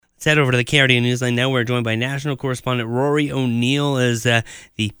Let's head over to the KRDO Newsline. Now we're joined by National Correspondent Rory O'Neill as the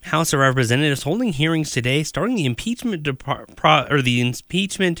House of Representatives holding hearings today, starting the impeachment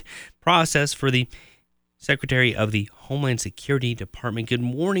process for the Secretary of the Homeland Security Department. Good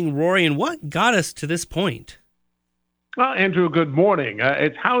morning, Rory, and what got us to this point? Well, Andrew, good morning.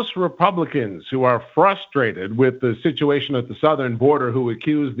 It's House Republicans who are frustrated with the situation at the southern border, who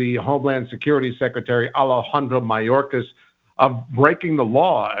accuse the Homeland Security Secretary Alejandro Mayorkas of breaking the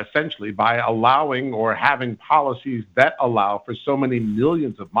law, essentially, by allowing or having policies that allow for so many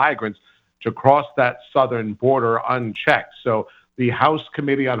millions of migrants to cross that southern border unchecked. So the House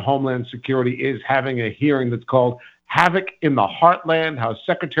Committee on Homeland Security is having a hearing that's called Havoc in the Heartland, how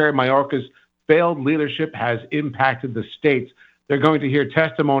Secretary Mayorkas' failed leadership has impacted the states. They're going to hear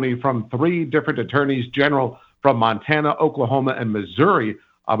testimony from 3 different attorneys general from Montana, Oklahoma, and Missouri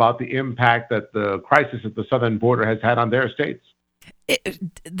about the impact that the crisis at the southern border has had on their states.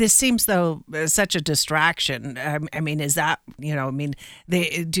 This seems, though, such a distraction. I mean, is that,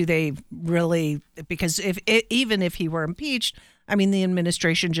 do they really, because even if he were impeached, I mean, the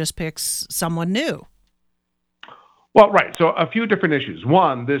administration just picks someone new. Well, right. So a few different issues.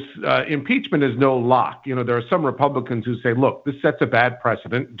 One, this impeachment is no lock. There are some Republicans who say, look, this sets a bad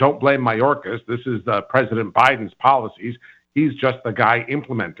precedent. Don't blame Mayorkas. This is President Biden's policies. He's just the guy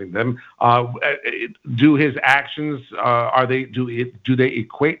implementing them. Do his actions, do they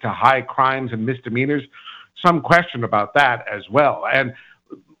equate to high crimes and misdemeanors? Some question about that as well. And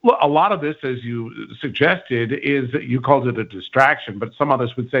a lot of this, as you suggested, is you called it a distraction, but some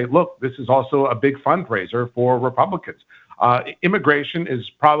others would say, look, this is also a big fundraiser for Republicans. Immigration is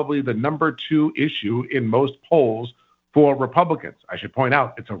probably the number 2 issue in most polls for Republicans. I should point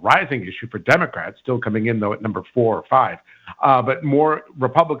out it's a rising issue for Democrats, still coming in, though, at number 4 or 5. But more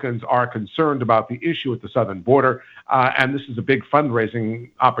Republicans are concerned about the issue at the southern border, and this is a big fundraising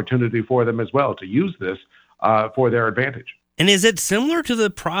opportunity for them as well to use this for their advantage. And is it similar to the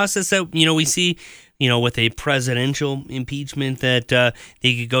process that, we see, with a presidential impeachment that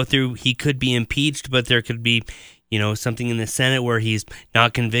they could go through? He could be impeached, but there could be, something in the Senate where he's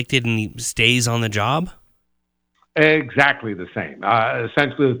not convicted and he stays on the job? Exactly the same.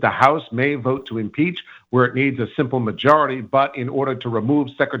 Essentially, the House may vote to impeach where it needs a simple majority, but in order to remove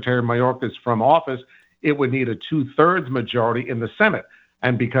Secretary Mayorkas from office, it would need a 2/3 majority in the Senate.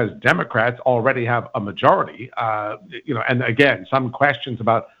 And because Democrats already have a majority, and again, some questions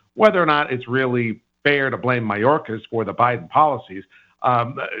about whether or not it's really fair to blame Mayorkas for the Biden policies.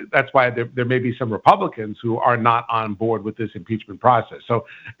 That's why there may be some Republicans who are not on board with this impeachment process. So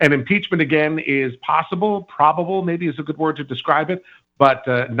an impeachment, again, is possible, probable, maybe is a good word to describe it, but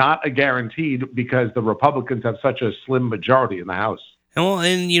not a guaranteed because the Republicans have such a slim majority in the House.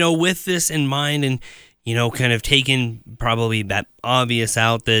 And with this in mind and, kind of taking probably that obvious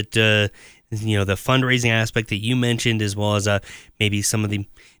out that, the fundraising aspect that you mentioned, as well as maybe some of the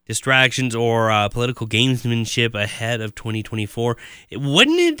distractions or political gamesmanship ahead of 2024.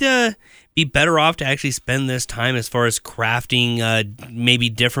 Wouldn't it be better off to actually spend this time as far as crafting maybe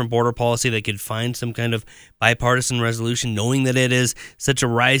different border policy that could find some kind of bipartisan resolution, knowing that it is such a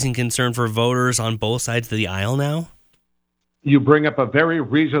rising concern for voters on both sides of the aisle now? You bring up a very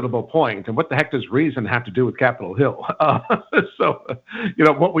reasonable point. And what the heck does reason have to do with Capitol Hill?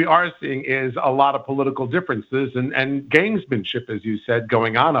 What we are seeing is a lot of political differences and gamesmanship, as you said,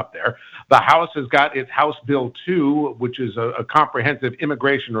 going on up there. The House has got its House Bill 2, which is a comprehensive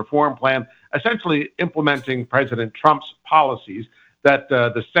immigration reform plan, essentially implementing President Trump's policies that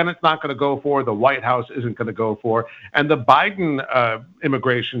the Senate's not going to go for, the White House isn't going to go for. And the Biden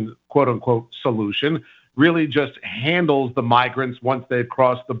immigration, quote-unquote, solution really just handles the migrants once they've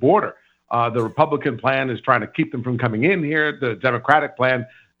crossed the border. The Republican plan is trying to keep them from coming in here. The Democratic plan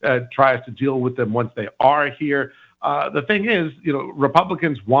tries to deal with them once they are here. The thing is,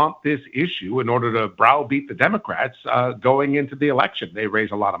 Republicans want this issue in order to browbeat the Democrats going into the election. They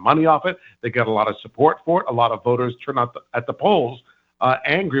raise a lot of money off it. They get a lot of support for it. A lot of voters turn out at the polls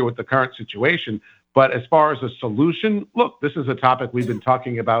angry with the current situation. But as far as a solution, look, this is a topic we've been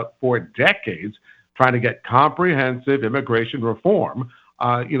talking about for decades, trying to get comprehensive immigration reform.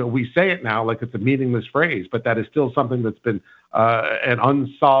 We say it now like it's a meaningless phrase, but that is still something that's been an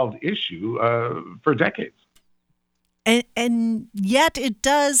unsolved issue for decades. And yet it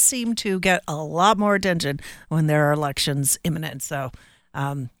does seem to get a lot more attention when there are elections imminent. So,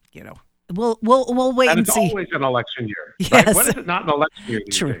 we'll wait and see. It's always an election year, yes. Right? When is it not an election year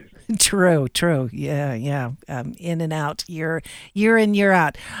these days? True. Yeah. In and out, year in, year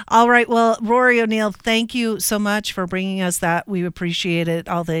out. All right. Well, Rory O'Neill, thank you so much for bringing us that. We appreciate it,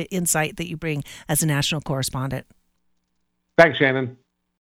 all the insight that you bring as a national correspondent. Thanks, Shannon.